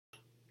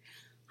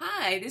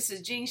Hi, this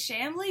is Jean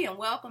Chamblee, and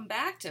welcome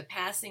back to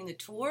Passing the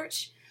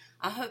Torch.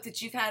 I hope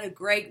that you've had a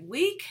great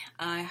week.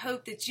 I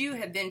hope that you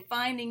have been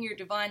finding your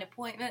divine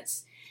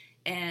appointments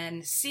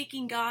and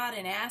seeking God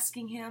and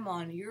asking Him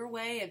on your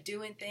way of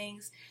doing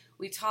things.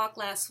 We talked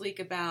last week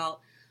about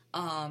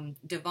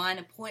divine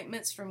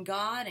appointments from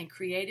God and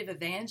creative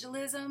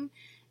evangelism,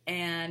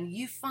 and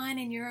you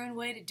finding your own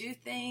way to do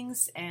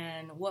things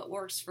and what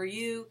works for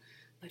you,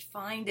 but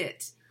find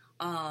it.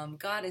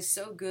 God is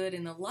so good,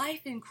 and the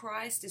life in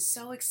Christ is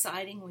so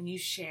exciting when you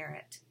share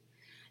it.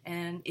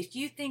 And if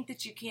you think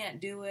that you can't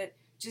do it,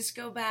 just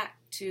go back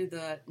to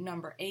the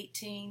number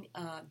 18,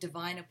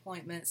 Divine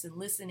Appointments, and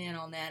listen in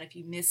on that if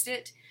you missed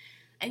it.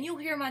 And you'll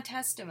hear my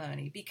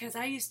testimony, because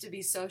I used to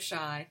be so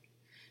shy,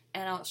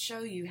 and I'll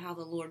show you how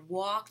the Lord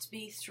walked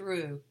me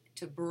through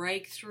to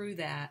break through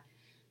that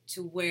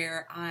to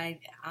where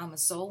I'm a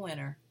soul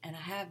winner, and I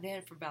have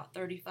been for about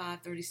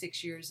 35,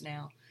 36 years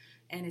now.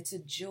 And it's a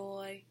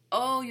joy.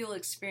 Oh, you'll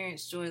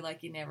experience joy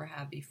like you never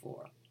have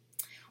before.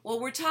 Well,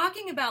 we're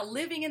talking about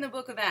living in the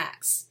book of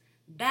Acts.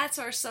 That's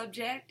our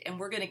subject, and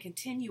we're going to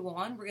continue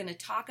on. We're going to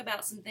talk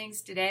about some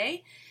things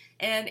today.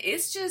 And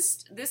this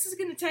is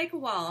going to take a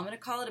while. I'm going to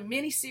call it a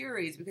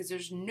mini-series because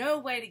there's no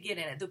way to get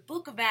in it. The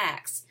book of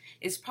Acts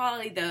is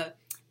probably the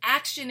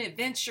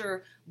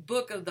action-adventure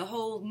book of the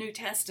whole New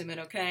Testament,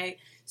 okay?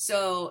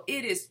 So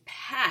it is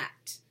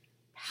packed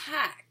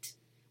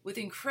with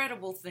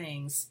incredible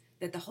things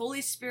that the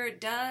Holy Spirit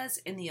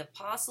does, and the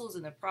apostles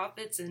and the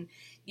prophets, and,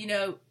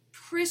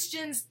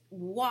 Christians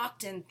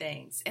walked in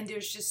things, and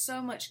there's just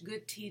so much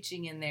good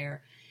teaching in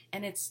there.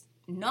 And it's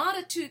not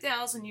a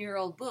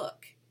 2,000-year-old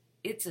book.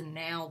 It's a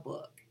now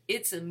book.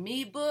 It's a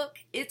me book.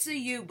 It's a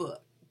you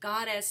book.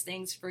 God has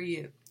things for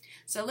you.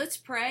 So let's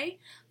pray.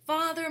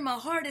 Father, my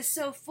heart is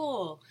so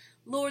full.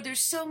 Lord, there's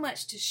so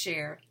much to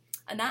share.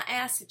 And I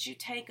ask that you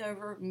take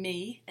over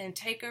me and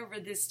take over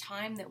this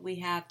time that we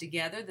have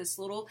together, this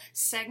little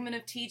segment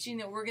of teaching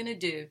that we're going to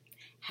do.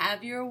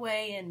 Have your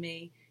way in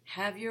me.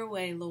 Have your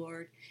way,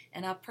 Lord.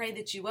 And I pray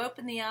that you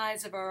open the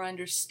eyes of our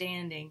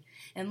understanding.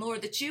 And,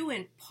 Lord, that you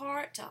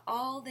impart to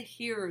all the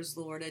hearers,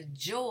 Lord, a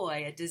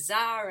joy, a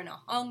desire, and a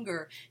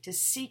hunger to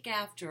seek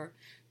after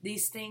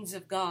these things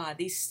of God,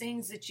 these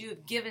things that you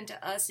have given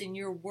to us in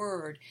your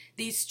word,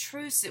 these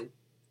truths that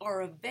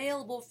are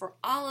available for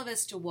all of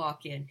us to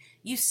walk in.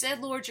 You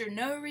said, Lord, you're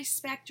no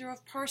respecter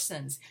of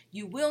persons.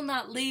 You will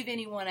not leave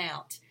anyone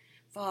out.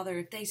 Father,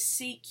 if they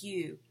seek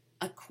you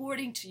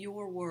according to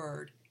your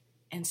word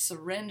and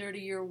surrender to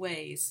your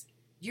ways,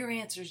 your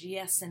answer is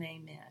yes and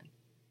amen.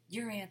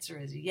 Your answer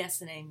is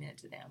yes and amen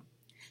to them.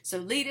 So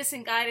lead us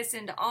and guide us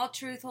into all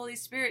truth, Holy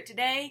Spirit,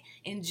 today.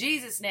 In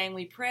Jesus' name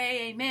we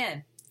pray,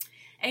 amen.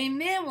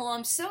 Amen. Well,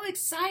 I'm so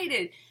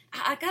excited.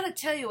 I got to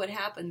tell you what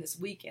happened this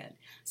weekend.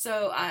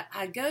 So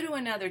I go to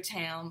another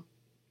town,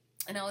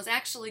 and I was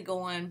actually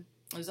going,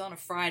 it was on a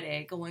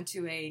Friday, going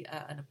to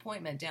an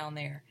appointment down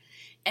there.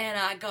 And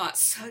I got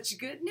such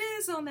good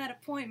news on that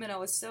appointment. I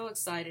was so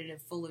excited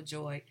and full of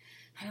joy.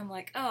 And I'm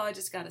like, oh, I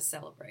just got to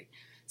celebrate.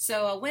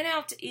 So I went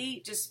out to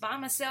eat just by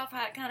myself.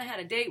 I kind of had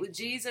a date with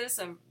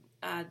Jesus.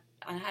 I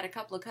had a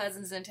couple of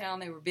cousins in town.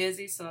 They were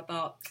busy, so I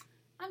thought,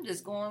 I'm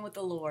just going with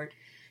the Lord.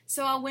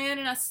 So I went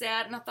and I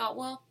sat, and I thought,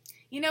 well,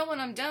 when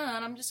I'm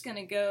done, I'm just going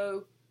to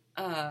go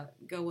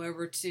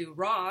over to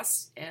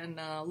Ross and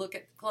look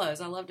at the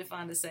clothes. I love to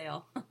find a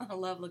sale. I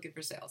love looking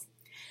for sales.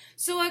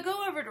 So I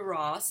go over to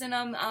Ross, and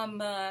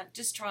I'm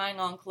just trying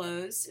on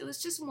clothes. It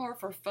was just more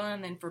for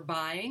fun than for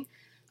buying.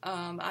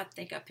 I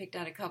think I picked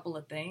out a couple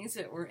of things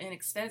that were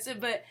inexpensive,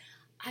 but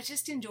I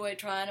just enjoyed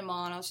trying them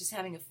on. I was just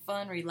having a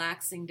fun,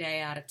 relaxing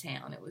day out of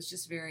town. It was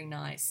just very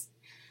nice.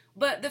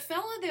 But the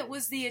fellow that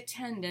was the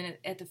attendant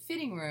at the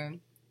fitting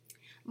room,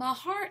 my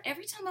heart,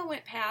 every time I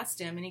went past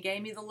him, and he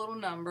gave me the little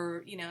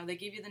number, they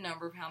give you the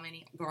number of how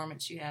many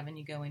garments you have, and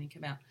you go in, you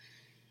come out.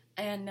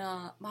 And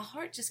my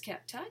heart just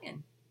kept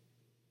tugging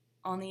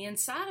on the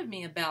inside of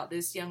me about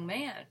this young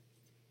man.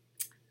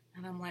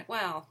 And I'm like,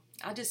 wow,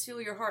 I just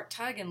feel your heart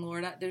tugging,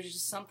 Lord. There's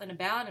just something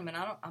about him, and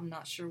I'm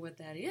not sure what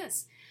that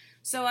is.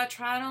 So I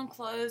tried on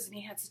clothes, and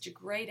he had such a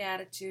great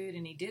attitude,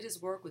 and he did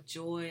his work with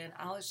joy, and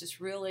I was just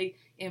really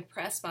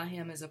impressed by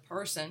him as a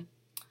person.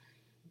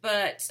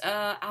 But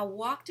I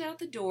walked out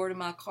the door to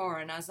my car,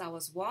 and as I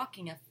was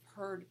walking, I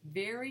heard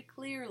very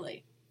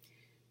clearly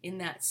in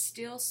that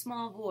still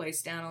small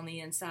voice down on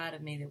the inside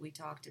of me that we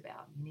talked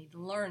about. You need to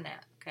learn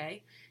that,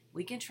 okay?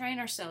 We can train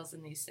ourselves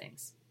in these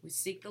things. We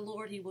seek the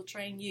Lord, He will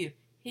train you.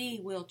 He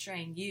will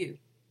train you.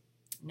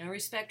 No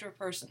respecter of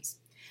persons.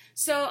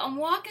 So I'm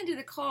walking to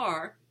the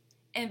car,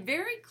 and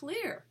very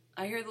clear,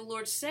 I hear the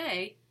Lord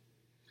say,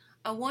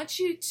 I want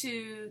you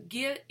to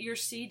get your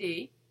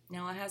CD.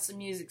 Now, I have some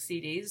music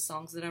CDs,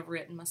 songs that I've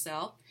written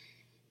myself,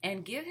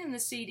 and give him the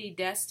CD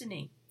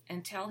Destiny,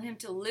 and tell him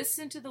to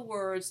listen to the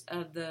words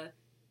of the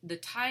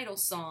title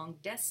song,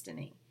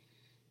 Destiny,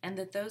 and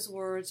that those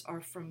words are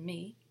from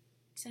me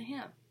to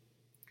him.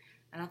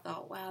 And I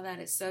thought, wow, that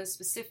is so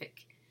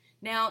specific.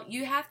 Now,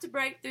 you have to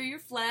break through your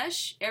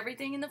flesh.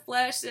 Everything in the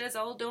flesh says,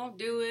 oh, don't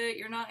do it.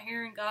 You're not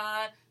hearing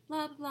God.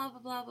 blah, blah, blah,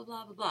 blah, blah,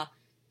 blah, blah, blah.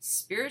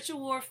 Spiritual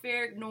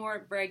warfare, ignore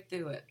it, break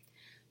through it.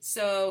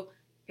 So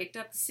picked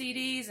up the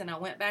CDs and I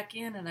went back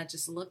in and I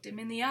just looked him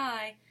in the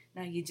eye.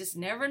 Now you just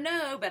never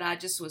know, but I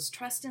just was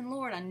trusting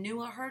Lord. I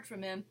knew I heard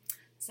from him. I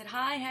said,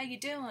 hi, how you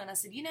doing? I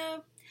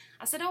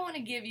said, I want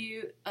to give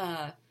you,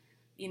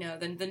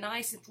 the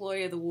nice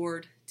employee of the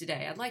ward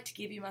today. I'd like to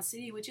give you my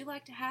CD. Would you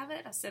like to have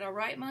it? I said, I'll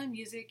write my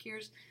music.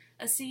 Here's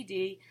a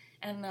CD.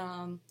 And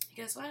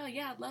he goes, well,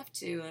 yeah, I'd love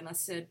to. And I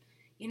said,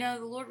 the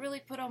Lord really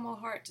put on my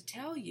heart to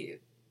tell you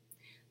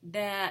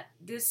that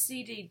this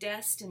CD,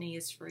 Destiny,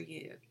 is for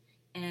you.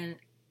 And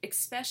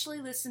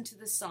especially listen to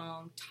the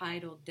song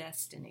titled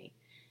Destiny.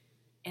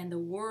 And the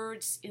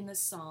words in the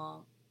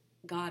song,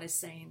 God is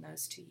saying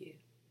those to you.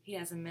 He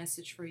has a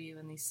message for you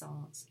in these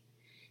songs.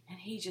 And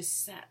he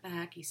just sat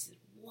back. He said,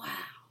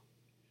 wow.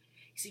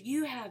 He said,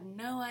 you have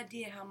no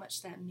idea how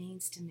much that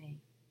means to me.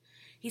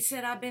 He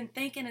said, I've been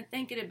thinking and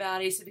thinking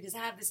about it. He said, because I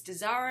have this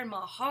desire in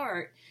my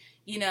heart,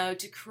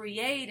 to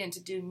create and to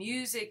do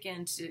music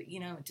and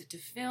to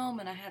film.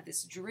 And I have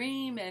this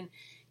dream and,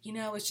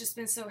 it's just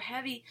been so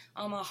heavy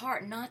on my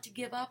heart not to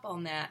give up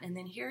on that. And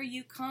then here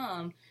you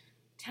come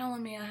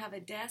telling me I have a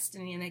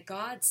destiny and that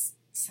God's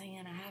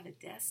saying I have a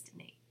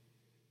destiny.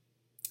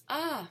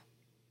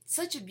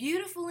 Such a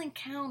beautiful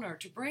encounter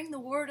to bring the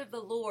word of the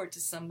Lord to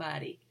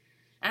somebody.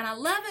 And I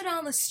love it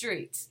on the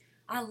streets.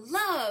 I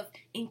love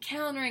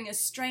encountering a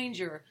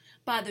stranger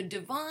by the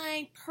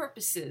divine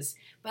purposes,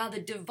 by the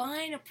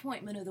divine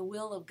appointment of the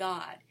will of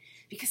God.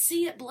 Because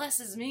see, it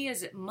blesses me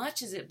as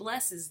much as it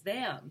blesses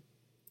them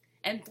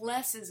and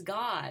blesses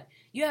God.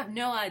 You have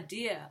no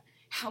idea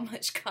how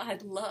much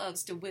God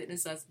loves to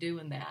witness us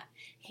doing that.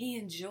 He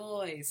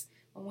enjoys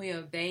when we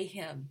obey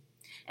him.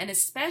 And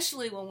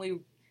especially when we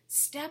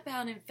step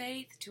out in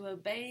faith to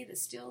obey the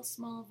still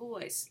small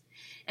voice.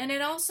 And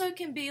it also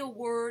can be a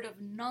word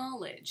of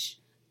knowledge,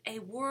 a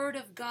word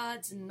of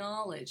God's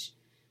knowledge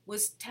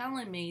was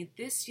telling me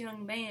this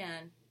young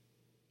man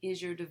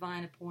is your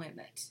divine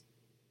appointment.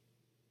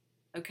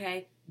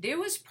 Okay? There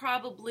was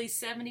probably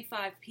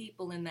 75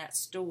 people in that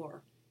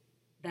store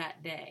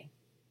that day.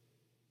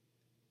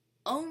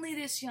 Only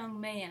this young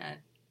man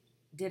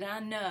did I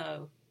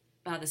know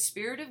by the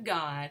Spirit of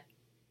God,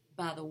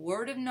 by the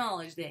word of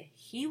knowledge, that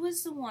he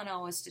was the one I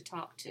was to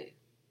talk to.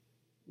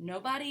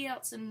 Nobody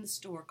else in the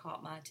store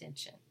caught my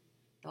attention.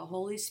 The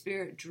Holy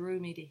Spirit drew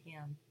me to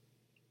him.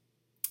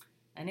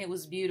 And it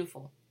was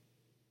beautiful.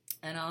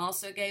 And I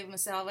also gave him a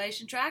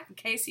salvation tract in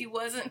case he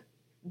wasn't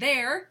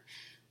there.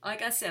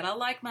 Like I said, I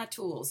like my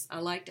tools. I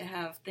like to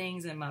have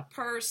things in my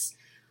purse.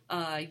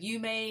 You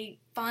may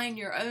find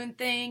your own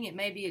thing. It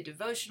may be a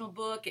devotional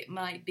book. It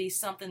might be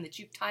something that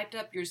you've typed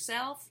up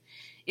yourself.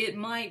 It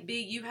might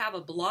be you have a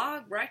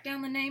blog, write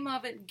down the name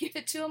of it, and give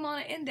it to them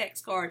on an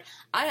index card.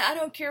 I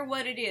don't care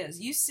what it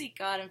is. You seek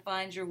God and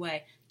find your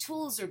way.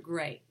 Tools are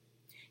great.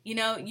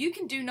 You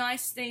can do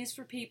nice things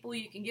for people.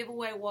 You can give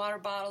away water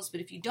bottles, but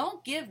if you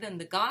don't give them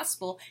the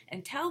gospel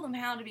and tell them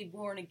how to be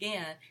born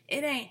again,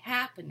 it ain't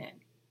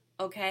happening,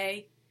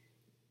 okay?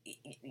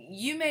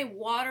 You may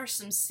water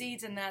some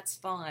seeds and that's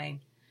fine,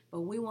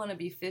 but we want to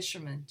be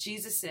fishermen.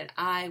 Jesus said,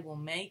 I will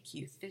make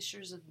you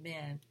fishers of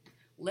men.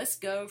 Let's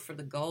go for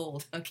the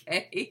gold,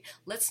 okay?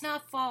 Let's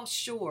not fall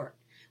short.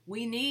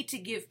 We need to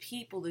give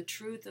people the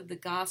truth of the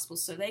gospel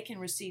so they can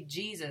receive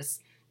Jesus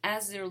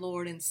as their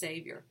Lord and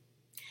Savior.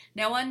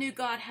 Now, I knew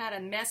God had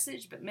a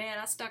message, but man,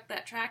 I stuck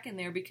that track in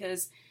there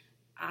because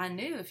I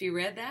knew if he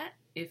read that,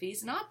 if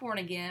he's not born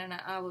again, and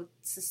I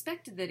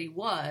suspected that he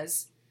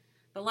was,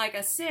 but like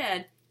I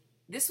said,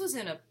 this was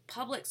in a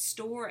public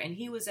store and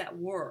he was at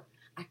work.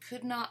 I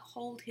could not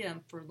hold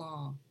him for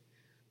long.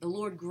 The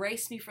Lord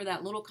graced me for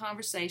that little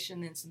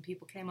conversation, then some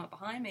people came up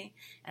behind me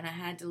and I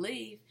had to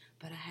leave,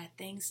 but I had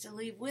things to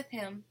leave with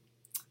him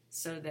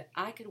so that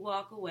I could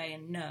walk away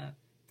and know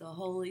the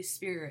Holy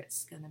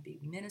Spirit's going to be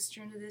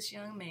ministering to this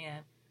young man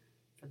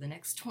for the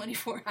next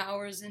 24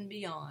 hours and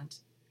beyond.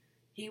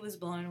 He was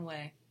blown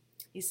away.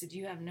 He said,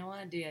 you have no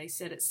idea. He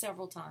said it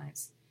several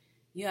times.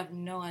 You have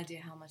no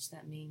idea how much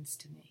that means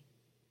to me.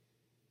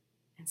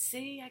 And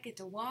see, I get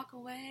to walk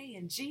away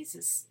and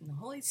Jesus and the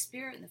Holy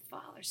Spirit and the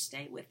Father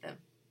stay with them.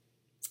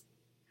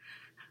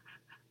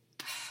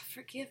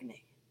 Forgive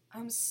me.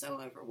 I'm so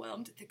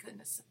overwhelmed at the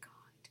goodness of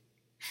God.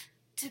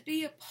 To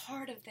be a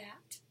part of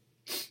that.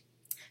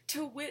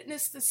 To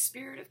witness the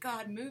Spirit of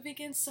God moving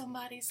in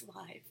somebody's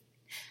life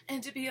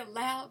and to be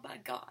allowed by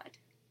God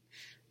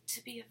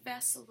to be a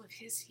vessel of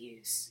his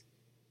use.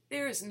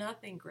 There is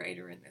nothing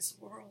greater in this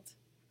world.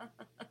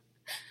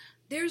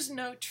 There's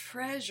no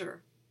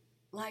treasure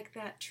like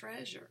that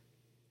treasure.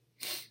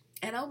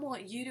 And I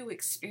want you to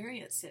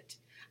experience it.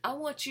 I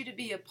want you to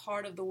be a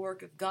part of the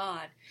work of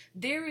God.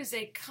 There is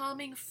a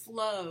coming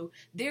flow.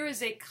 There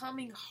is a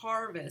coming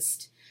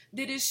harvest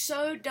that is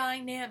so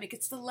dynamic.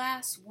 It's the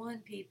last one,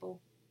 people.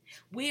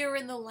 We are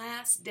in the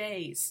last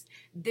days.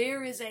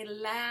 There is a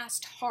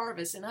last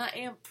harvest, and I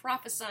am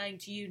prophesying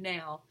to you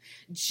now.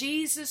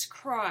 Jesus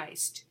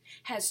Christ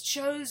has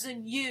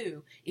chosen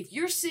you. If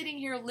you're sitting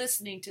here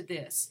listening to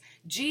this,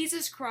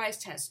 Jesus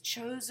Christ has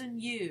chosen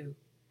you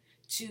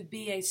to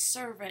be a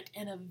servant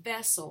and a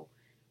vessel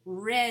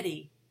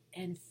ready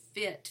and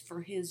fit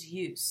for his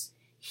use.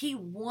 He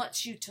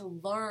wants you to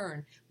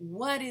learn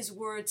what his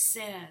word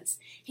says.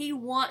 He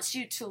wants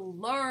you to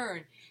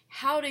learn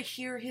how to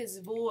hear his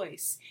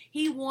voice.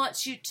 He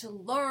wants you to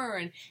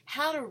learn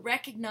how to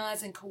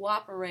recognize and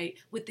cooperate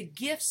with the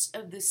gifts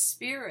of the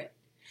Spirit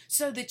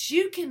so that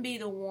you can be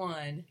the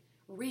one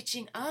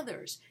reaching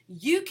others.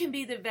 You can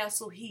be the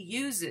vessel he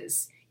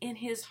uses in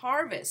his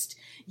harvest.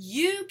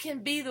 You can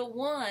be the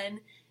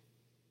one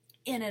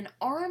in an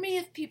army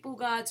of people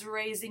God's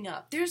raising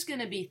up. There's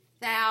going to be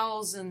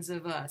thousands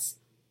of us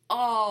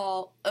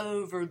all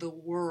over the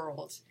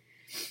world.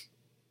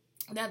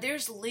 Now,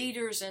 there's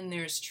leaders and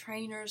there's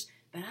trainers,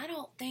 but I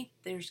don't think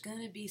there's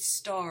going to be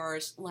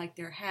stars like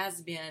there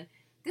has been.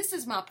 This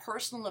is my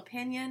personal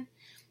opinion.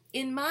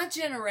 In my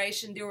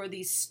generation, there were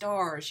these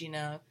stars,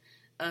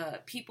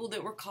 people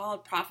that were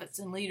called prophets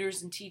and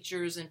leaders and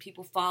teachers, and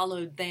people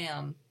followed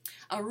them.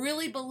 I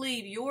really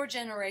believe your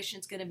generation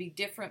is going to be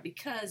different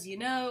because,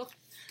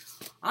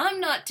 I'm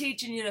not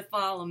teaching you to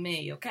follow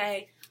me,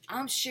 okay?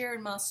 I'm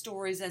sharing my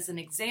stories as an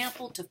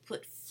example to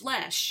put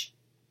flesh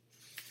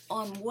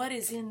on what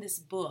is in this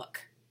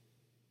book,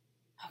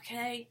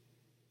 okay?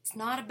 It's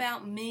not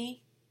about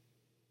me.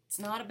 It's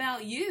not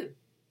about you.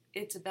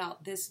 It's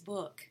about this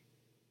book.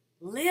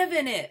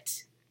 Living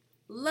it,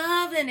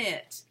 loving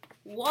it,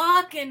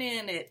 walking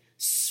in it,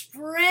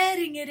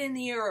 spreading it in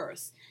the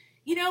earth.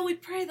 We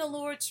pray the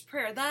Lord's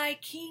Prayer, thy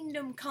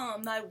kingdom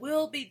come, thy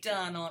will be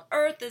done on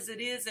earth as it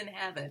is in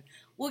heaven.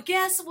 Well,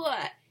 guess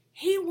what?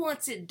 He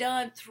wants it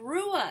done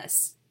through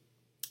us.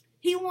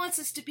 He wants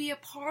us to be a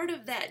part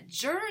of that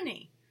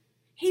journey.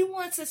 He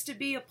wants us to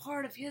be a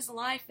part of his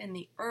life in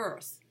the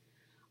earth.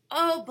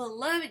 Oh,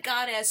 beloved,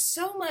 God has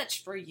so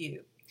much for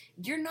you.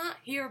 You're not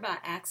here by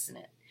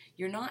accident.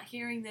 You're not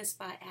hearing this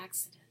by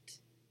accident.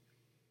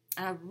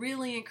 I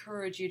really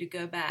encourage you to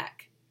go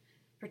back,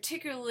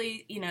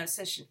 particularly,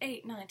 session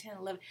 8, 9, 10,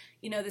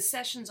 11, the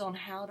sessions on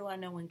how do I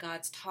know when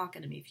God's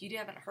talking to me. If you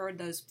haven't heard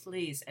those,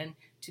 please, and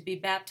to be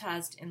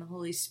baptized in the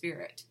Holy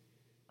Spirit.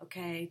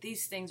 Okay,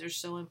 these things are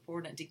so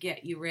important to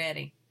get you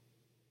ready.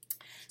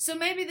 So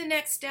maybe the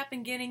next step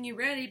in getting you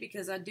ready,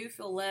 because I do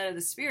feel led of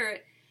the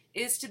Spirit,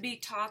 is to be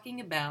talking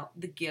about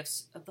the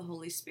gifts of the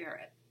Holy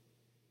Spirit.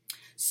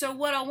 So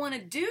what I want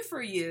to do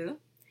for you,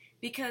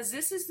 because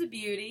this is the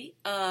beauty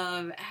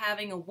of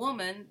having a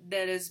woman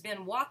that has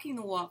been walking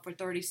the walk for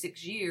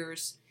 36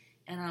 years,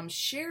 and I'm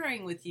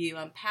sharing with you,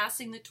 I'm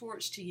passing the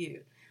torch to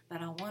you,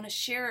 but I want to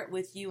share it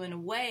with you in a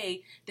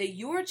way that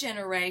your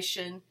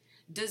generation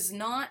does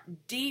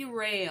not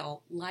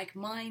derail like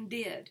mine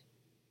did.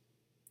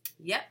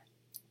 Yep,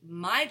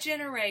 my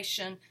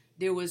generation,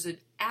 there was an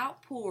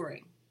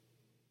outpouring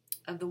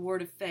of the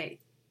word of faith.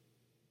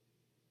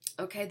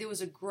 Okay, there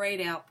was a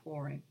great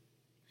outpouring.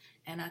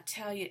 And I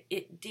tell you,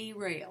 it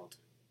derailed.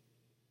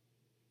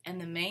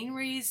 And the main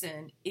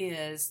reason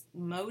is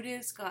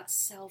motives got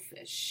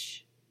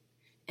selfish.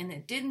 And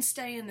it didn't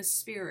stay in the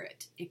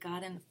spirit. It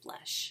got in the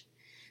flesh.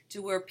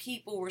 To where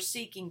people were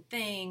seeking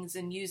things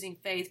and using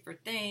faith for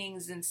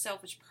things and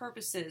selfish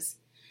purposes.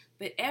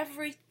 But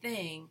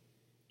everything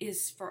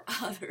is for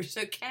others,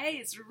 okay?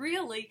 It's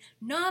really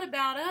not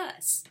about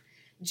us.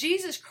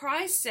 Jesus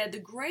Christ said, the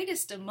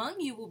greatest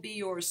among you will be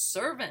your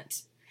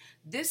servant.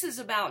 This is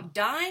about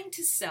dying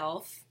to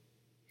self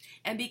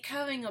and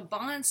becoming a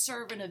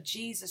bondservant of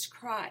Jesus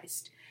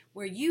Christ,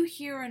 where you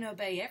hear and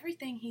obey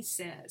everything he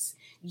says.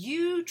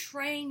 You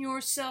train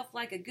yourself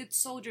like a good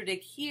soldier to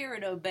hear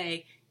and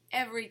obey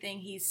everything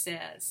he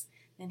says.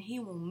 Then he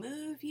will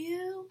move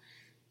you.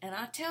 And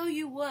I tell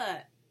you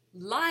what,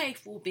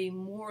 life will be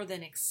more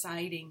than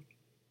exciting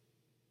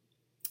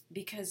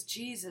because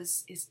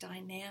Jesus is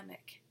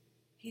dynamic.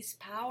 He's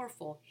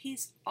powerful.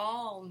 He's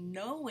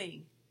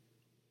all-knowing.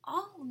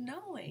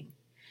 All-knowing.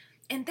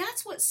 And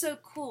that's what's so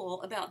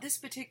cool about this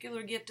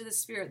particular gift of the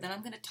Spirit that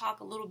I'm going to talk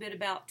a little bit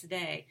about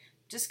today.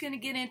 Just going to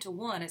get into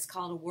one. It's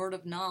called a word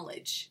of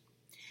knowledge.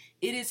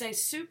 It is a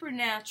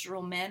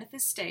supernatural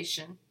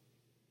manifestation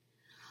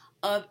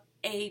of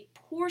a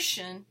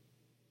portion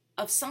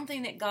of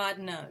something that God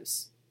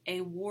knows.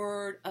 A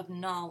word of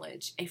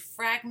knowledge. A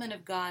fragment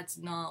of God's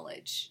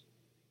knowledge.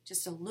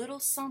 Just a little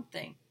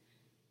something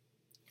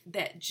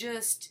that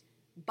just,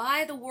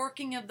 by the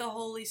working of the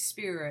Holy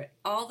Spirit,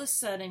 all of a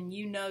sudden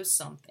you know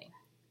something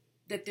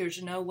that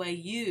there's no way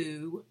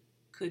you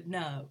could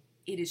know.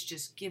 It is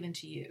just given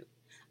to you.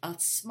 A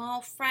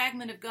small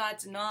fragment of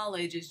God's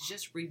knowledge is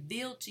just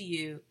revealed to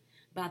you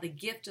by the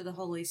gift of the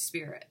Holy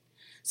Spirit.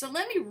 So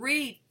let me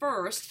read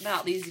first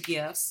about these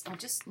gifts. I'll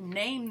just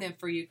name them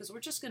for you because we're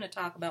just going to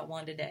talk about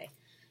one today.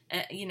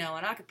 And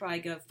I could probably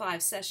go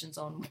 5 sessions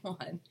on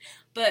one,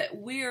 but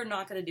we're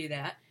not going to do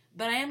that.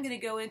 But I am going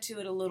to go into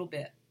it a little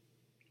bit.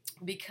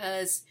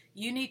 because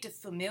you need to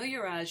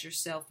familiarize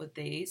yourself with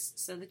these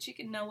so that you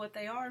can know what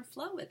they are and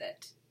flow with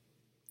it.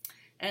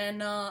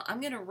 And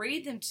I'm going to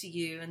read them to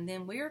you, and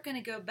then we're going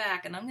to go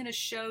back, and I'm going to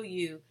show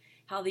you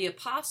how the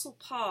Apostle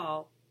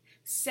Paul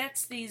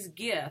sets these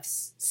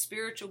gifts,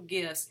 spiritual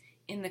gifts,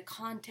 in the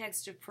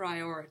context of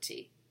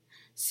priority,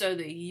 so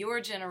that your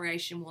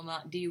generation will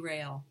not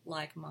derail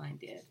like mine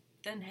did.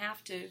 Doesn't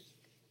have to.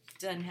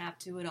 Doesn't have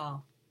to at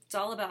all. It's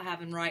all about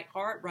having right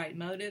heart, right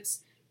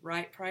motives,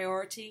 right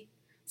priority,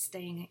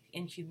 staying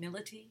in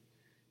humility,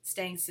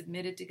 staying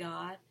submitted to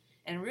God,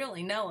 and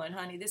really knowing,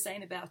 honey, this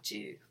ain't about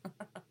you.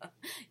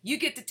 You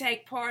get to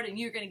take part, and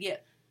you're going to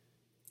get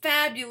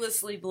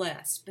fabulously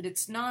blessed, but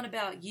it's not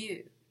about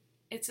you.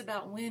 It's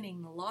about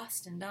winning the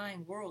lost and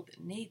dying world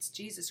that needs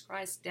Jesus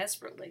Christ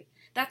desperately.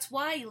 That's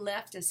why he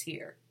left us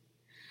here.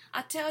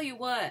 I tell you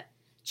what,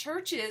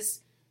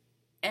 churches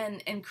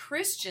and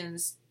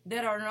Christians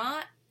that are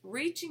not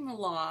reaching the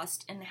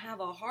lost and have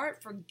a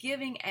heart for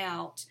giving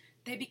out,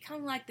 they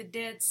become like the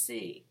Dead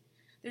Sea.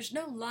 There's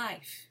no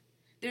life.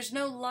 There's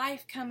no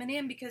life coming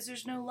in because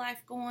there's no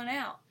life going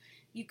out.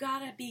 You got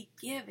to be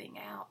giving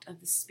out of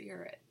the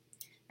Spirit.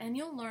 And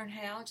you'll learn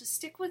how. Just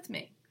stick with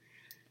me.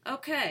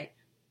 Okay.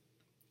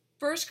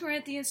 1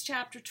 Corinthians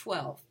chapter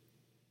 12.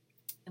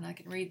 And I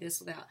can read this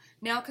without.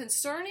 Now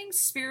concerning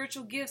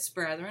spiritual gifts,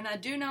 brethren, I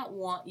do not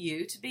want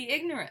you to be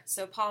ignorant.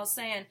 So Paul's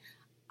saying,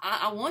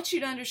 I want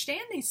you to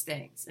understand these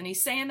things. And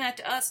he's saying that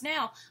to us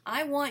now.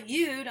 I want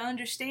you to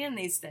understand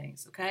these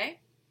things, okay?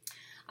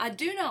 I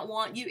do not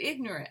want you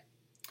ignorant.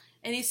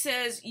 And he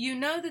says, you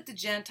know that the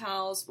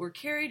Gentiles were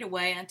carried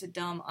away unto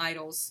dumb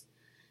idols.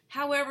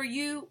 However,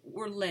 you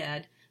were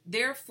led.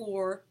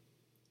 Therefore,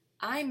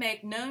 I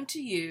make known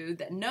to you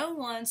that no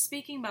one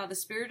speaking by the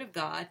Spirit of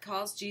God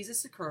calls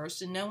Jesus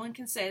accursed, and no one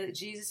can say that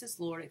Jesus is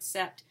Lord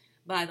except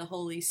by the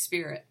Holy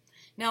Spirit.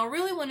 Now, I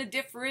really want to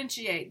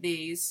differentiate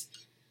these.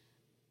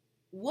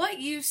 What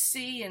you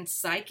see in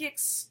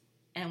psychics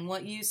and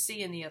what you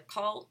see in the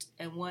occult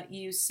and what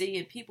you see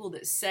in people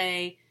that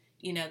say,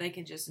 you know, they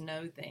can just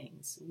know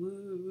things.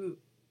 Woo.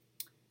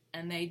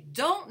 And they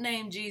don't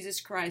name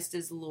Jesus Christ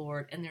as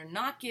Lord, and they're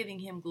not giving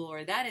him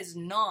glory. That is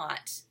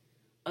not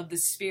of the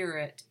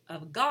Spirit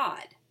of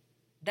God.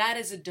 That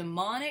is a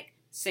demonic,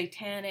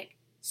 satanic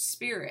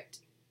spirit.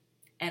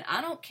 And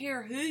I don't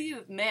care who you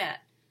have met.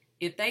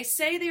 If they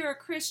say they're a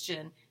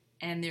Christian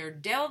and they're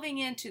delving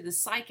into the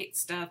psychic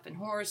stuff and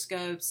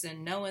horoscopes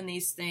and knowing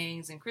these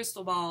things and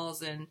crystal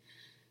balls and,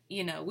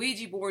 you know,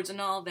 Ouija boards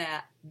and all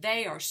that,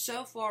 they are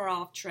so far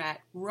off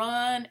track.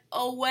 Run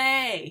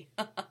away.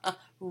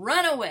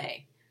 Run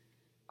away.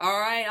 All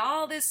right,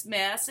 all this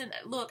mess. And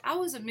look, I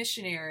was a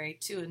missionary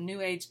to a New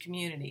Age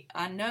community.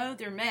 I know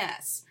their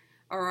mess.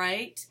 All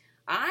right.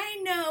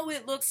 I know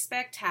it looks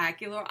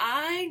spectacular.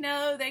 I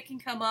know they can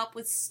come up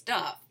with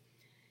stuff.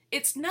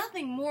 It's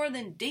nothing more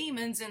than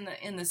demons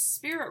in the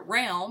spirit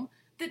realm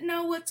that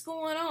know what's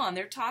going on.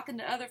 They're talking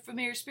to other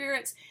familiar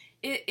spirits.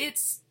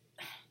 It's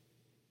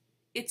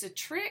a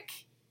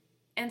trick,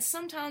 and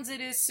sometimes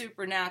it is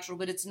supernatural,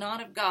 but it's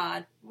not of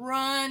God.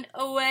 Run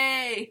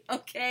away,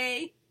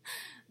 okay?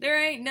 There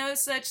ain't no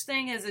such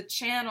thing as a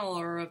channel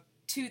or a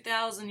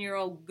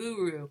 2,000-year-old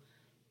guru.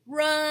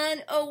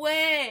 Run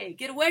away.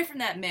 Get away from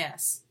that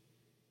mess.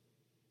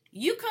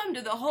 You come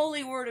to the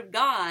holy word of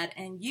God,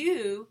 and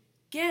you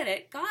get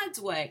it God's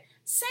way.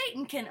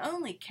 Satan can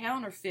only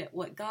counterfeit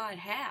what God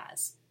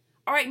has.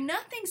 All right,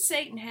 nothing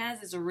Satan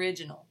has is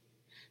original.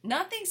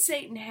 Nothing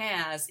Satan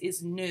has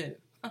is new.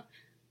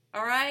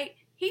 All right?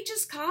 He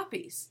just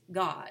copies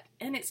God,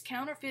 and it's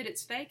counterfeit,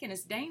 it's fake, and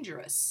it's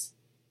dangerous.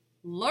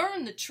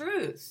 Learn the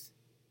truth.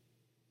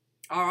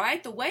 All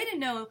right? The way to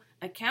know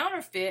a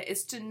counterfeit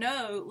is to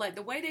know, like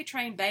the way they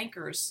train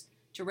bankers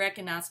to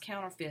recognize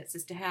counterfeits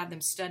is to have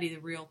them study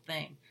the real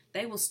thing.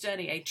 They will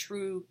study a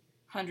true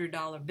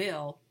 $100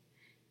 bill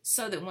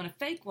so that when a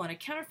fake one, a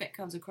counterfeit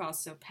comes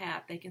across so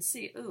pat, they can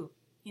see, ooh,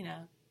 you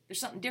know, there's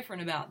something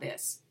different about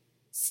this.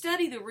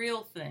 Study the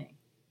real thing.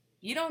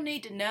 You don't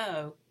need to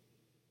know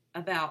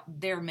about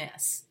their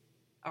mess.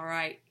 All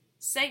right?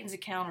 Satan's a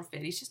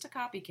counterfeit. He's just a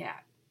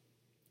copycat.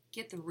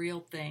 Get the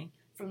real thing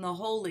from the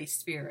Holy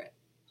Spirit.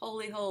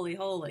 Holy, holy,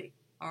 holy.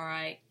 All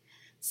right?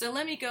 So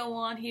let me go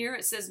on here.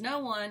 It says, no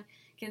one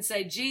can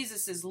say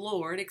Jesus is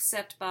Lord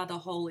except by the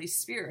Holy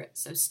Spirit.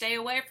 So stay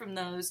away from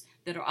those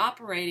that are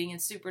operating in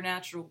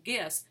supernatural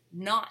gifts,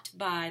 not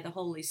by the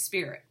Holy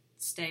Spirit.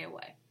 Stay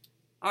away.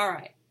 All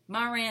right.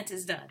 My rant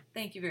is done.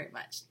 Thank you very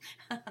much.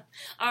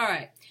 All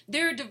right.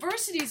 There are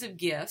diversities of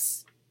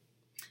gifts,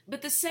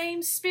 but the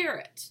same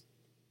Spirit.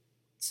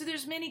 So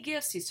there's many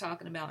gifts he's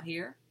talking about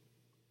here.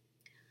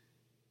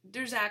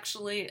 There's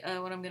actually,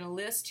 what I'm going to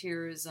list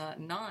here is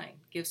 9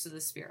 gifts of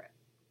the Spirit.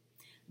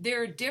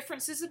 There are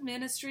differences of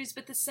ministries,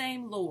 but the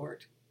same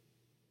Lord.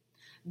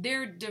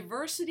 There are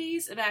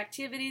diversities of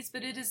activities,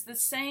 but it is the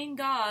same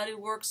God who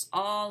works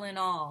all in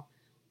all.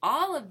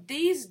 All of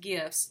these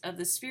gifts of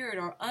the Spirit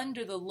are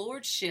under the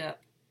lordship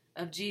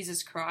of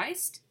Jesus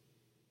Christ,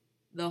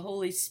 the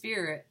Holy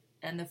Spirit,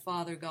 and the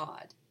Father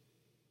God.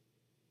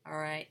 All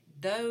right,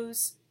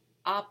 those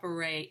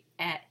operate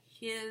at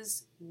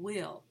His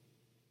will,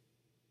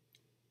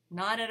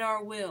 not at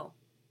our will.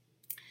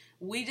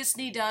 We just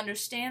need to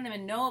understand them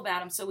and know about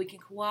them so we can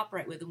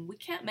cooperate with them. We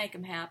can't make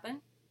them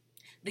happen.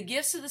 The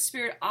gifts of the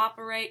Spirit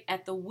operate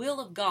at the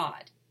will of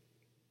God,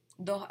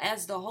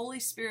 as the Holy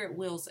Spirit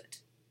wills it.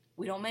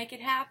 We don't make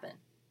it happen.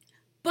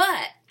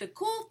 But the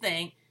cool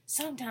thing,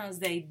 sometimes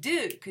they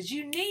do, because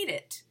you need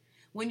it.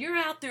 When you're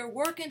out there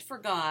working for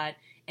God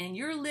and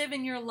you're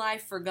living your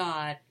life for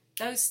God,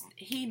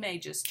 He may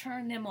just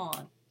turn them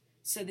on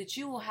so that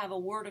you will have a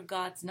word of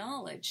God's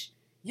knowledge.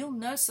 You'll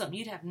know something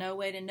you'd have no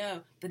way to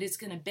know, but it's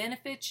going to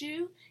benefit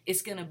you.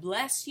 It's going to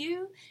bless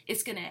you.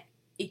 It's going to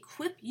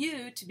equip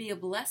you to be a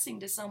blessing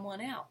to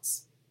someone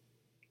else.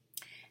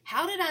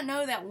 How did I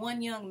know that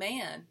one young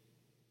man,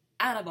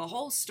 out of a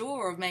whole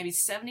store of maybe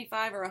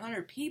 75 or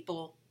 100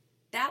 people,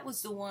 that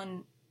was the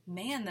one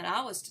man that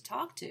I was to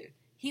talk to?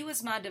 He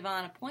was my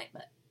divine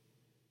appointment.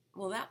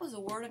 Well, that was a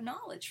word of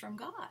knowledge from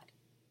God.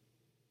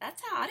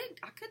 That's how I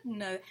couldn't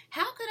know.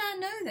 How could I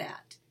know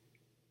that?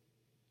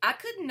 I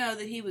couldn't know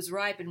that he was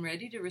ripe and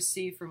ready to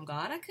receive from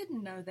God. I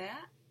couldn't know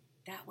that.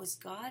 That was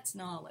God's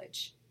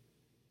knowledge.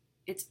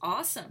 It's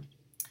awesome.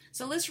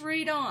 So let's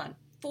read on.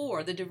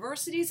 4, the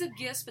diversities of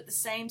gifts but the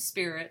same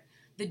Spirit,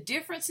 the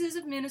differences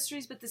of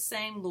ministries but the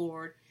same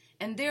Lord,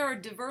 and there are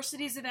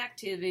diversities of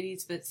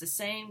activities but it's the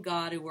same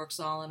God who works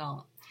all in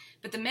all.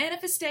 But the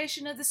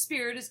manifestation of the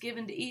Spirit is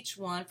given to each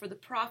one for the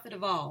profit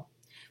of all.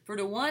 For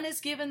to one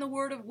is given the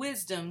word of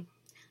wisdom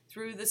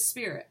through the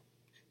Spirit,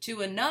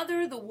 to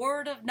another the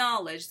word of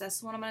knowledge,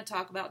 that's what I'm going to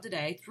talk about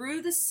today,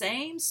 through the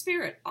same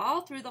Spirit,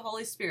 all through the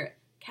Holy Spirit,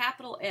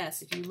 capital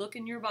S if you look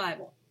in your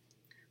Bible.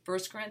 1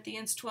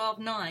 Corinthians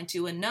 12:9,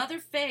 to another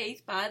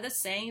faith by the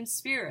same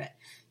Spirit,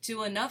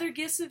 to another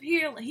gifts of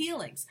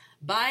healings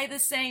by the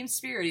same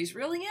Spirit. He's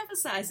really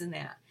emphasizing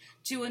that.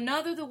 To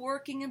another the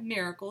working of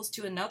miracles,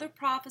 to another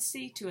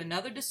prophecy, to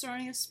another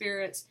discerning of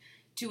spirits,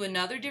 to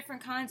another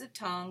different kinds of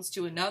tongues,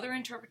 to another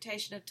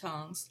interpretation of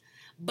tongues.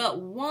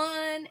 But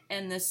one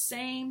and the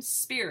same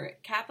Spirit,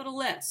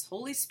 capital S,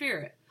 Holy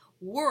Spirit,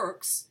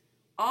 works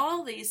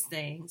all these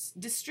things,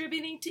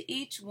 distributing to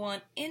each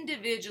one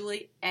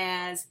individually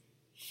as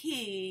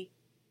He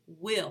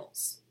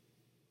wills.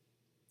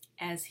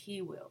 As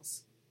He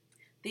wills.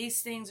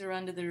 These things are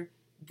under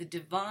the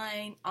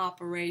divine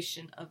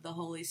operation of the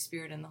Holy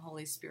Spirit and the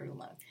Holy Spirit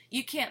alone.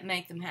 You can't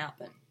make them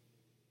happen.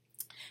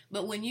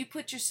 But when you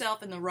put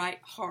yourself in the right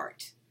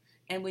heart,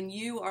 and when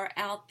you are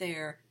out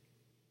there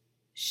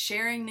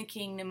sharing the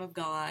kingdom of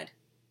God,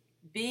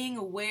 being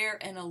aware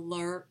and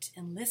alert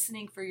and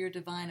listening for your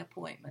divine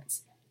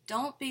appointments,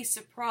 don't be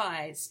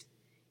surprised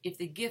if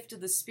the gift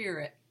of the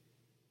Spirit,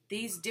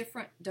 these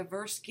different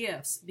diverse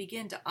gifts,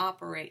 begin to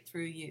operate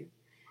through you.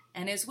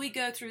 And as we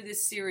go through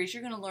this series,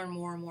 you're going to learn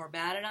more and more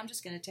about it. I'm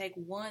just going to take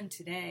one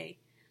today.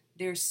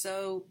 They're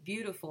so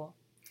beautiful.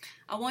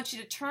 I want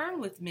you to turn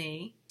with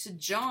me to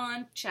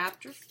John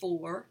chapter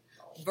 4,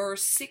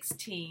 verse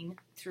 16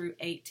 through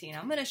 18.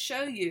 I'm going to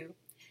show you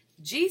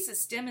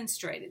Jesus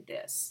demonstrated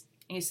this.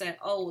 And you say,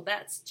 oh, well,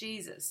 that's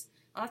Jesus.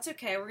 Oh, that's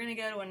okay. We're going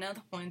to go to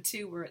another one,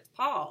 too, where it's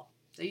Paul.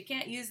 So you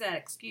can't use that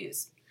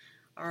excuse.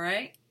 All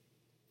right?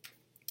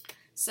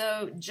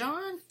 So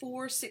John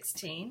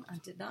 4:16. I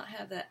did not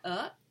have that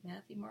up.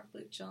 Matthew, Mark,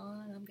 Luke,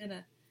 John. I'm going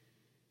to...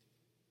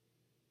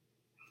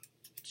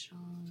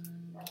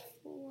 John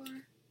 4.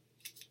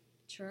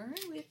 Turn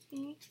with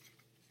me.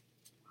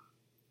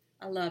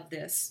 I love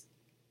this.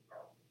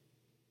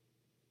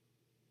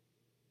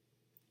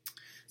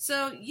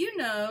 So,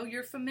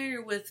 you're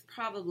familiar with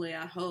probably,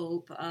 I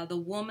hope, the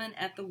woman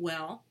at the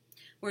well,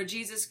 where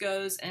Jesus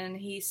goes and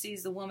he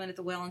sees the woman at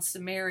the well in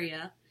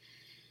Samaria.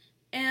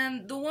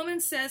 And the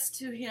woman says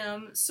to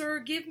him, Sir,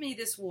 give me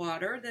this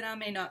water that I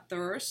may not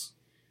thirst,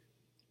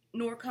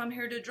 nor come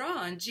here to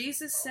draw. And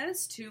Jesus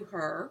says to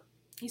her,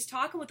 he's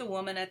talking with the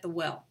woman at the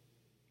well.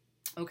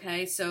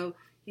 Okay, so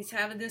he's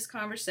having this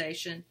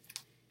conversation.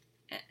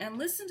 And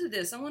listen to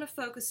this. I want to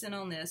focus in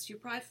on this. You're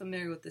probably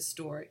familiar with this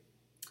story.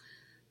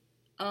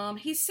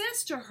 He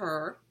says to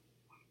her,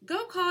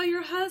 go call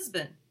your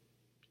husband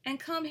and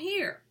come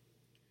here.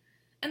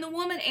 And the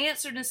woman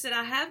answered and said,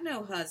 I have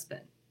no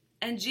husband.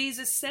 And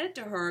Jesus said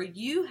to her,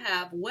 you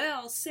have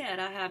well said,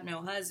 I have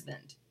no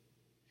husband.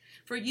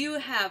 For you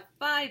have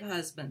 5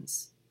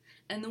 husbands,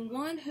 and the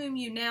one whom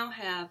you now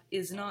have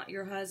is not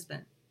your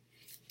husband,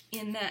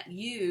 in that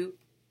you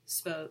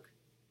spoke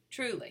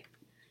truly.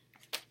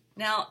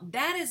 Now,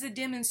 that is a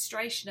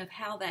demonstration of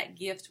how that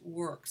gift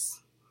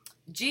works.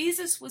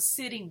 Jesus was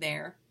sitting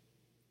there,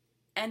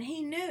 and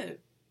he knew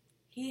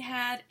he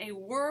had a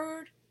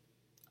word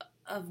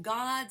of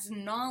God's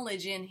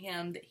knowledge in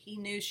him that he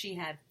knew she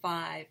had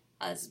 5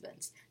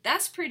 husbands.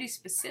 That's pretty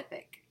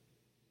specific,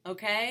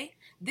 okay?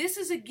 This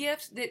is a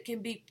gift that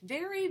can be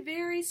very,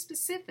 very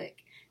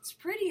specific. It's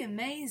pretty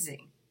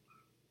amazing.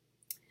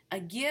 A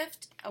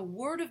gift, a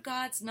word of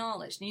God's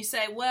knowledge. And you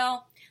say,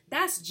 well,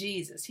 that's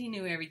Jesus. He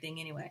knew everything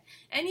anyway.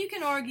 And you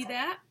can argue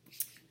that.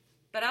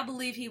 But I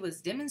believe he was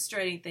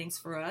demonstrating things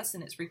for us,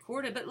 and it's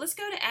recorded. But let's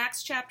go to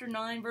Acts chapter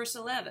 9, verse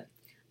 11.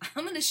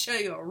 I'm going to show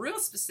you a real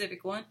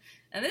specific one.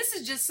 And this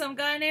is just some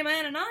guy named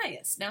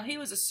Ananias. Now, he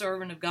was a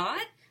servant of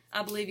God.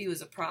 I believe he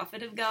was a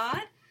prophet of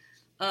God.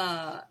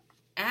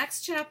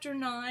 Acts chapter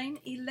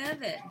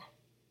 9:11.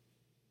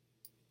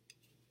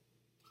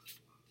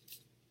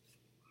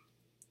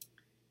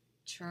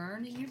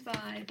 Turn in your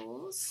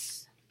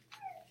Bibles.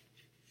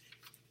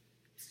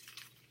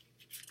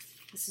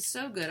 This is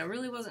so good. I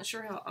really wasn't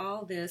sure how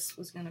all this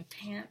was going to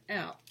pan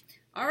out.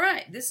 All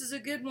right, this is a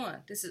good one.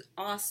 This is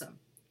awesome.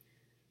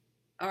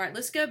 All right,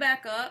 let's go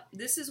back up.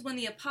 This is when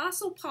the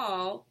Apostle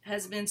Paul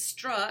has been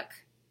struck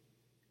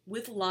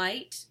with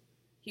light.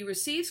 He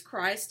receives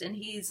Christ and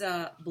he's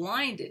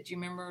blinded. You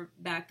remember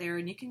back there?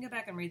 And you can go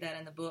back and read that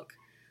in the book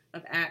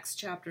of Acts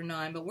chapter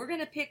 9. But we're going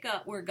to pick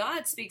up where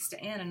God speaks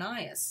to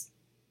Ananias.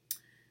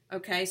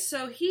 Okay,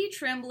 so he,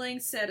 trembling,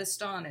 said,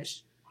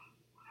 astonished.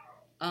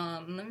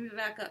 Let me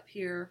back up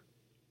here.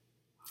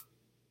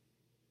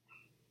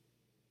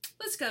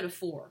 Let's go to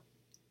 4.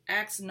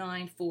 Acts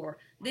 9:4.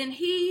 Then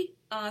he,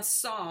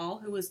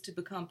 Saul, who was to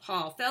become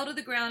Paul, fell to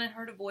the ground and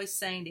heard a voice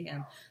saying to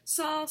him,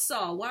 Saul,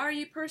 Saul, why are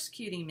you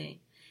persecuting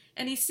me?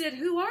 And he said,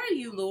 Who are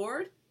you,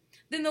 Lord?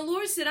 Then the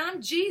Lord said,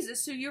 I'm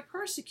Jesus, who you're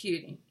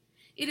persecuting.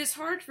 It is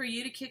hard for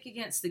you to kick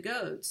against the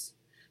goads.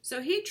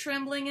 So he,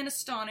 trembling and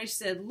astonished,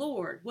 said,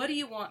 Lord, what do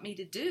you want me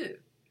to do?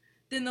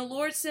 Then the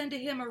Lord said to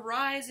him,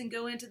 Arise and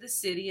go into the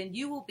city, and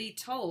you will be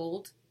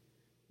told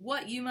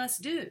what you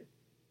must do.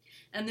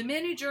 And the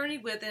men who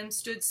journeyed with him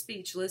stood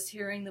speechless,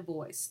 hearing the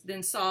voice.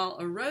 Then Saul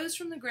arose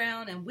from the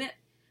ground and went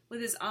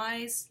with his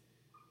eyes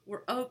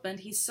were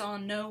opened. He saw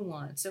no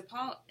one. So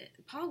Paul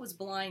was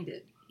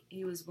blinded.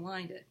 He was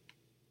blinded.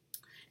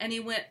 And he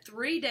went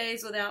 3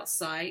 days without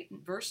sight,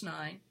 verse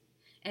 9,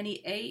 and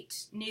he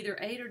neither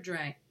ate or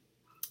drank.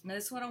 Now,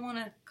 this is what I want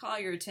to call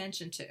your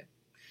attention to.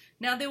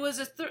 Now, there was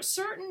a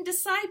certain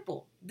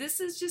disciple. This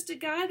is just a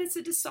guy that's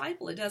a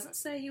disciple. It doesn't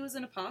say he was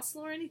an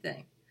apostle or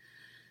anything.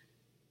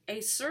 A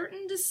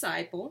certain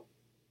disciple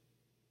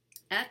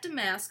at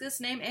Damascus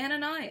named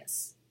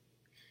Ananias.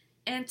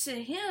 And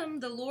to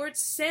him the Lord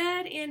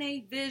said in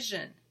a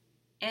vision,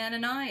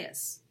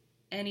 Ananias.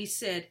 And he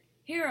said,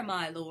 Here am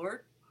I,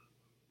 Lord.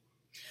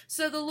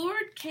 So the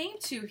Lord came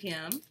to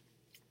him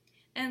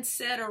and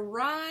said,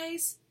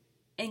 Arise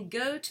and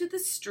go to the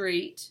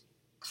street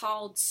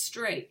called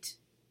Straight.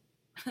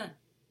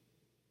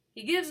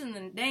 He gives him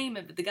the name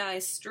of the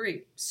guy's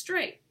street.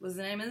 Straight was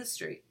the name of the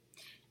street.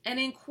 And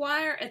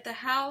inquire at the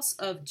house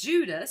of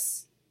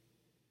Judas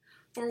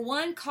for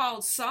one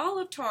called Saul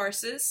of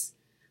Tarsus,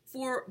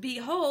 for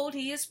behold,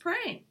 he is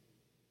praying.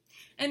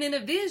 And in a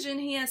vision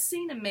he has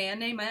seen a man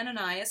named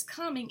Ananias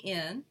coming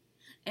in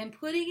and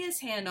putting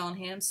his hand on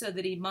him so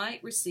that he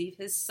might receive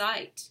his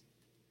sight.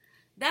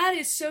 That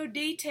is so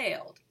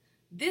detailed.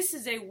 This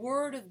is a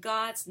word of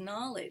God's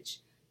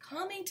knowledge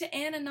coming to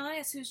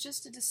Ananias, who's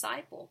just a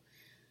disciple,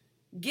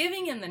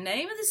 giving him the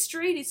name of the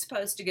street he's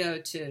supposed to go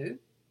to,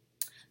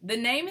 the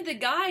name of the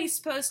guy he's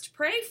supposed to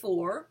pray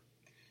for,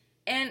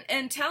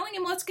 and telling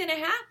him what's going to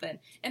happen.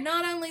 And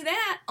not only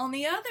that, on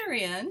the other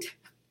end,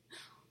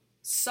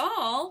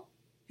 Saul,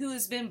 who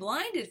has been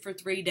blinded for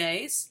 3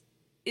 days,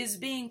 is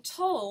being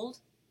told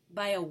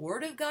by a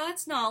word of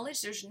God's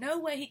knowledge. There's no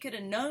way he could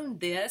have known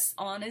this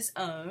on his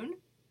own.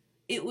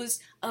 It was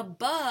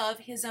above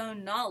his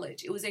own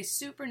knowledge. It was a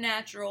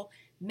supernatural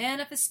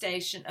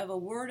manifestation of a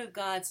word of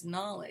God's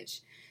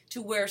knowledge,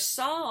 to where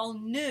Saul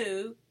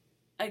knew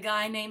a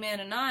guy named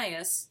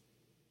Ananias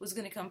was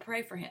going to come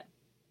pray for him.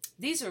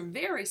 These are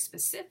very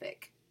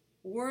specific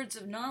words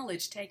of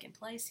knowledge taking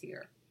place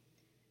here.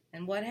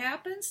 And what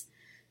happens?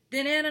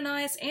 Then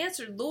Ananias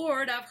answered,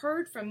 Lord, I've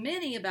heard from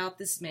many about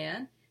this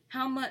man,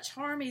 how much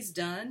harm he's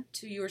done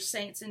to your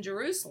saints in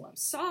Jerusalem.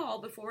 Saul,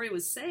 before he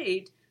was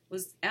saved,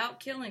 was out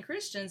killing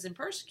Christians and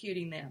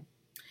persecuting them.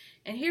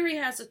 And here he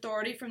has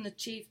authority from the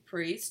chief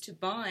priests to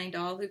bind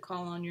all who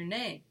call on your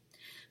name.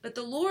 But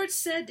the Lord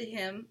said to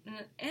him,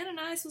 and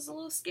Ananias was a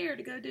little scared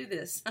to go do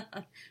this.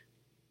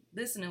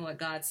 Listen to what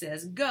God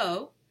says.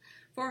 Go,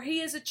 for he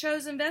is a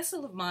chosen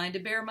vessel of mine to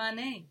bear my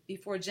name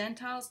before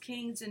Gentiles,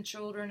 kings, and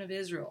children of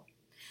Israel.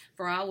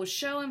 For I will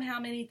show him how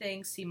many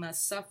things he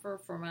must suffer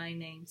for my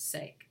name's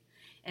sake.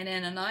 And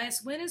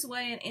Ananias went his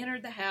way and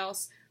entered the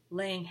house.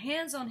 Laying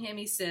hands on him,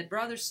 he said,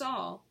 Brother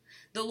Saul,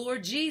 the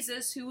Lord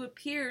Jesus, who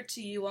appeared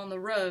to you on the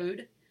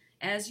road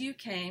as you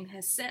came,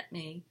 has sent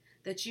me,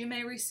 that you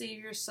may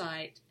receive your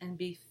sight and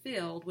be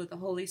filled with the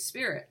Holy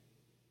Spirit.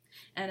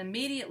 And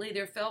immediately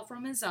there fell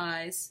from his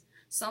eyes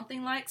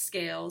something like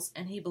scales,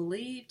 and he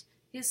believed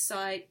his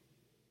sight.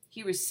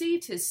 He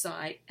received his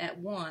sight at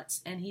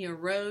once, and he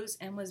arose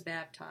and was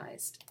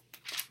baptized.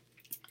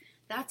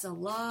 That's a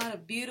lot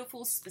of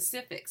beautiful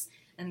specifics.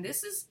 And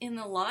this is in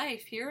the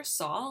life here,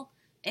 Saul.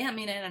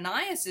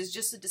 Ananias is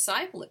just a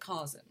disciple, it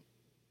calls him.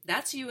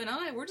 That's you and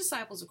I. We're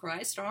disciples of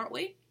Christ, aren't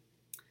we?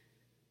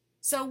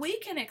 So we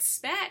can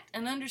expect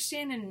and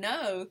understand and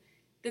know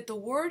that the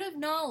word of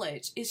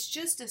knowledge is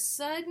just a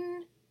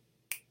sudden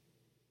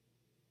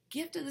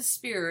gift of the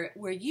Spirit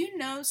where you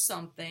know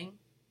something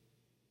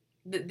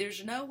that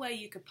there's no way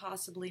you could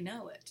possibly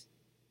know it.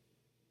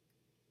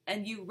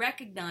 and you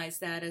recognize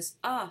that as,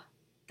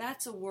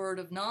 that's a word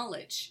of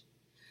knowledge.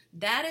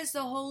 That is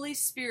the Holy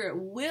Spirit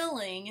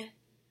willing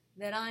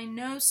that I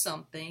know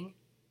something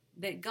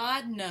that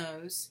God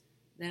knows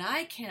that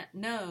I can't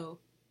know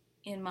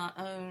in my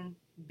own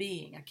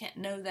being. I can't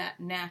know that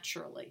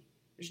naturally.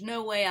 There's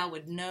no way I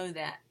would know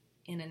that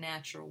in a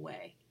natural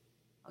way.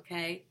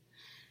 Okay?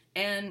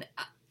 And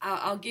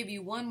I'll give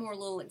you one more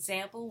little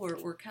example.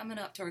 We're coming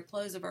up to our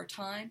close of our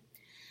time.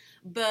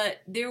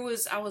 But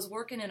I was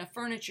working in a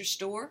furniture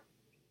store,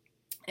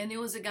 and there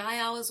was a guy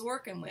I was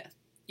working with.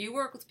 You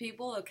work with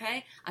people,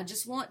 okay? I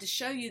just want to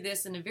show you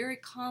this in a very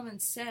common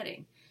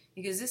setting,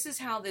 because this is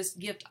how this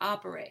gift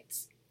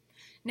operates.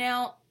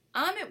 Now,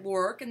 I'm at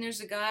work, and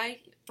there's a guy,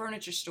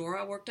 furniture store.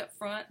 I worked up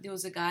front. There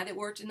was a guy that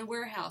worked in the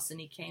warehouse, and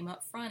he came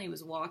up front. He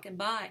was walking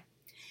by,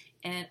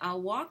 and I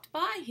walked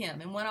by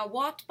him. And when I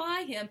walked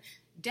by him,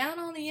 down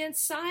on the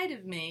inside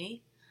of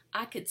me,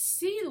 I could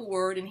see the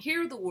word and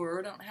hear the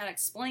word. I don't know how to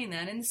explain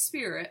that in the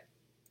spirit.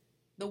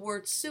 The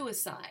word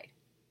suicide.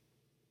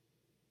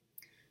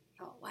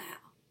 Oh, wow.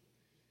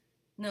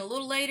 And a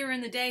little later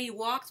in the day, he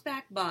walked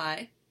back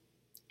by,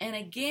 and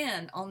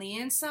again, on the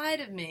inside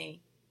of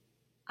me,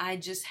 I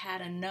just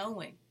had a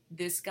knowing.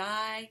 This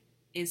guy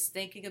is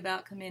thinking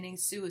about committing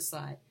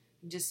suicide.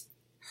 I just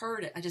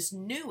heard it. I just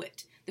knew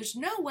it. There's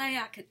no way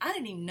I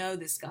didn't even know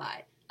this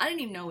guy. I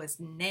didn't even know his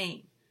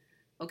name.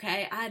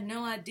 Okay? I had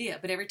no idea.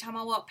 But every time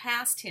I walked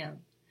past him,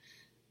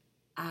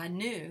 I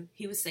knew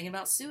he was thinking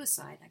about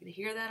suicide. I could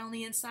hear that on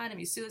the inside of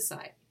me,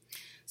 suicide.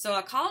 So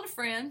I called a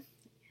friend,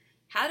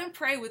 had him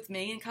pray with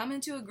me, and come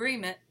into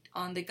agreement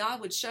on that God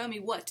would show me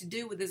what to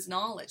do with his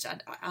knowledge.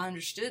 I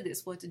understood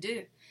this, what to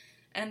do.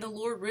 And the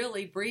Lord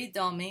really breathed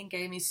on me and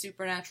gave me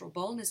supernatural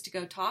boldness to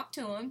go talk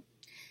to him.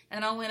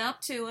 And I went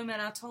up to him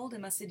and I told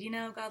him, I said,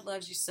 God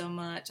loves you so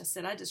much. I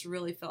said, I just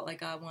really felt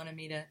like God wanted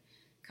me to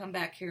come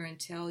back here and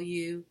tell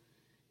you.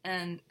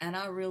 And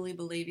I really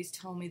believe he's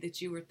told me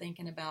that you were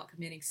thinking about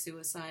committing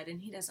suicide and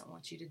he doesn't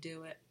want you to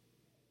do it.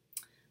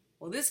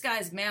 Well, this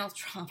guy's mouth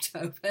dropped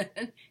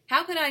open.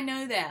 How could I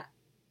know that?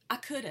 I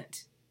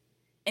couldn't.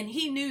 And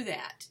he knew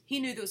that. He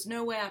knew there was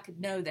no way I could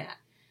know that.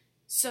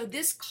 So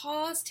this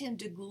caused him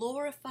to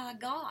glorify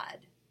God.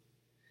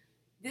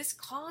 This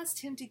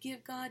caused him to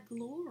give God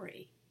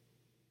glory.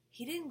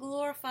 He didn't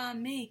glorify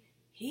me.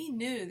 He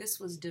knew this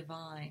was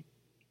divine.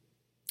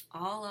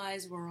 All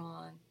eyes were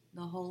on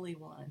the Holy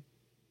One,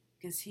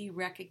 because he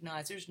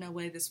recognized there's no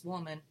way this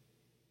woman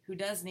who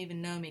doesn't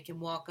even know me can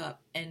walk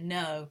up and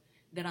know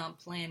that I'm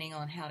planning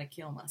on how to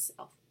kill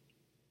myself.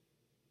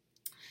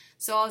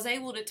 So I was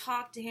able to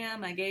talk to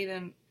him. I gave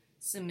him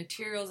some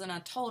materials, and I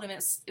told him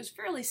it was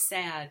fairly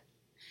sad.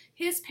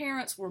 His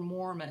parents were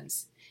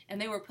Mormons,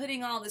 and they were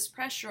putting all this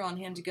pressure on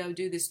him to go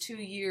do this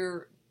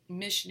 2-year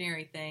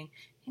missionary thing,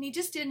 and he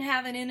just didn't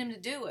have it in him to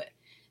do it.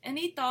 And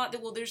he thought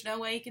that, well, there's no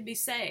way he can be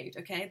saved,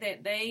 okay?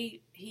 That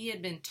he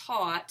had been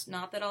taught,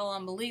 not that all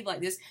unbelieve like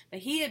this,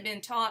 but he had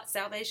been taught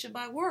salvation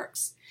by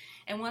works.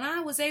 And when I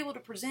was able to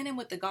present him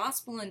with the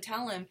gospel and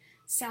tell him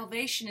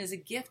salvation is a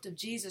gift of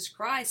Jesus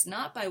Christ,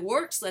 not by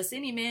works, lest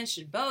any man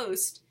should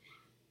boast,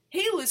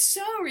 he was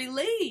so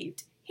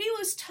relieved. He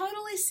was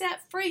totally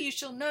set free. You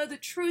shall know the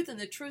truth, and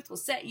the truth will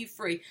set you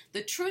free.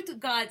 The truth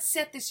of God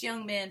set this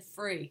young man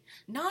free.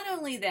 Not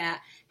only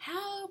that,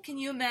 how can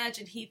you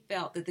imagine he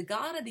felt that the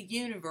God of the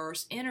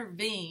universe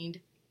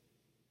intervened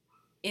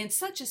in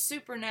such a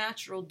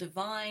supernatural,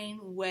 divine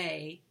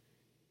way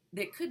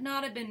that could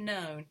not have been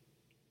known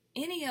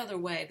any other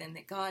way than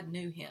that God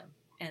knew him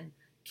and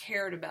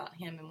cared about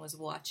him and was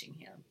watching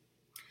him.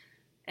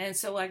 And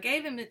so I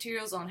gave him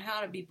materials on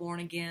how to be born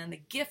again,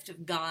 the gift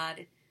of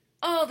God.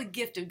 Oh, the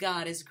gift of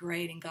God is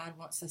great, and God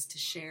wants us to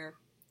share.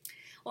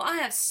 Well, I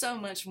have so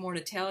much more to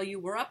tell you.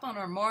 We're up on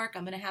our mark.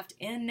 I'm going to have to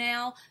end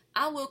now.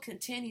 I will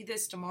continue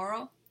this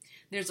tomorrow.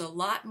 There's a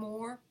lot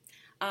more.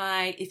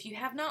 If you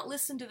have not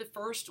listened to the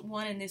first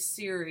one in this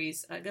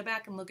series, go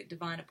back and look at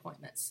divine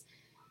appointments,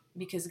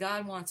 because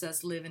God wants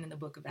us living in the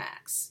book of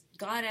Acts.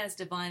 God has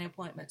divine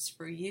appointments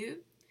for you.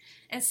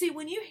 And see,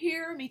 when you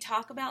hear me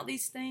talk about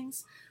these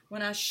things,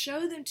 when I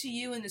show them to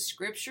you in the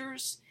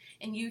scriptures,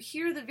 and you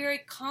hear the very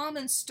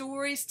common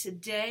stories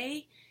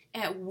today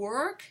at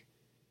work,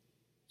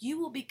 you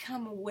will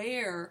become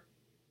aware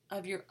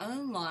of your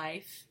own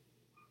life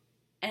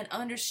and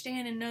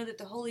understand and know that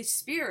the Holy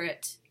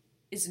Spirit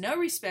is no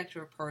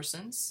respecter of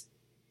persons.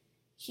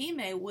 He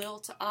may will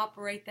to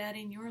operate that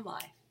in your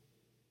life.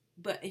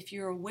 But if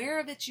you're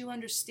aware of it, you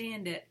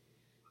understand it,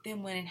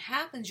 then when it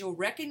happens, you'll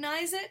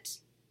recognize it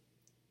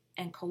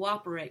and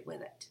cooperate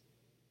with it.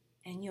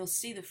 And you'll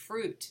see the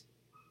fruit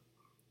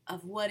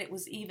of what it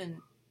was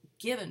even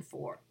given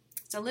for.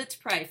 So let's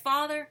pray.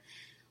 Father,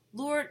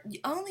 Lord,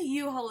 only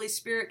you, Holy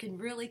Spirit, can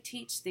really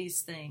teach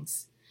these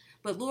things.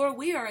 But Lord,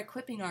 we are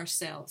equipping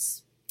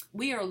ourselves.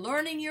 We are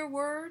learning your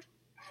word.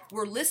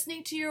 We're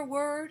listening to your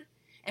word.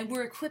 And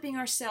we're equipping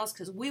ourselves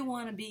because we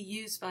want to be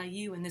used by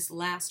you in this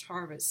last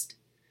harvest.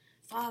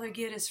 Father,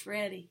 get us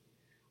ready.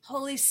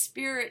 Holy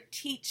Spirit,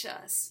 teach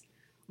us.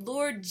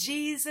 Lord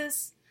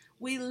Jesus,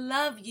 we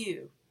love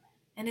you.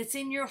 And it's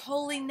in your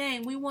holy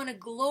name. We want to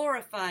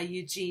glorify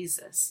you,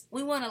 Jesus.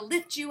 We want to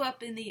lift you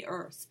up in the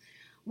earth.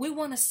 We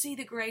want to see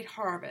the great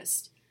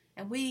harvest,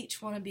 and we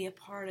each want to be a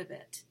part of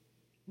it.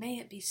 May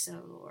it be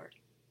so, Lord.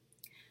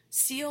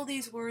 Seal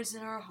these words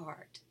in our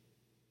heart.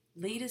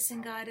 Lead us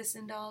and guide us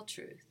into all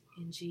truth.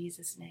 In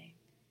Jesus' name.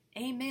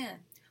 Amen.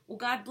 Well,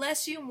 God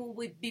bless you, and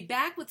we'll be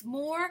back with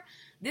more.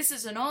 This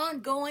is an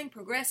ongoing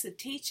progressive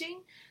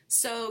teaching.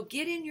 So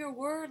get in your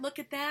word. Look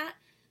at that.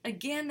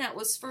 Again, that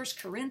was 1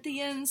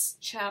 Corinthians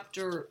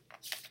chapter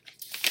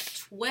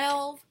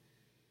 12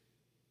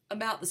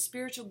 about the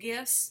spiritual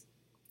gifts.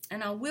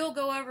 And I will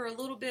go over a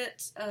little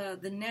bit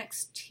the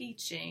next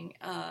teaching.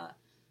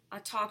 I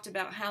talked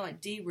about how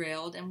it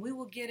derailed, and we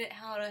will get at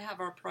how to have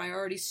our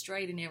priorities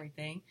straight and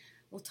everything.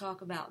 We'll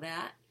talk about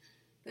that.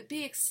 But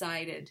be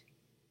excited.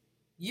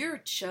 You're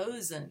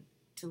chosen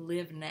to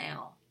live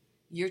now.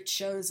 You're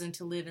chosen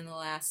to live in the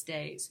last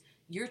days.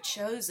 You're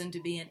chosen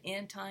to be an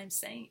end-time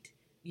saint.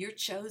 You're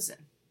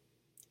chosen.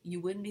 You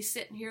wouldn't be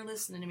sitting here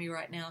listening to me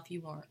right now if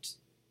you weren't.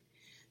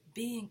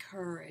 Be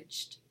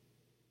encouraged.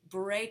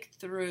 Break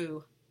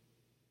through.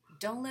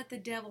 Don't let the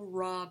devil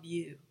rob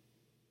you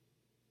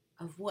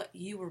of what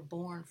you were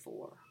born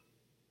for.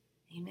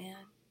 Amen.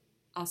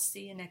 I'll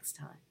see you next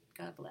time.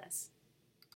 God bless.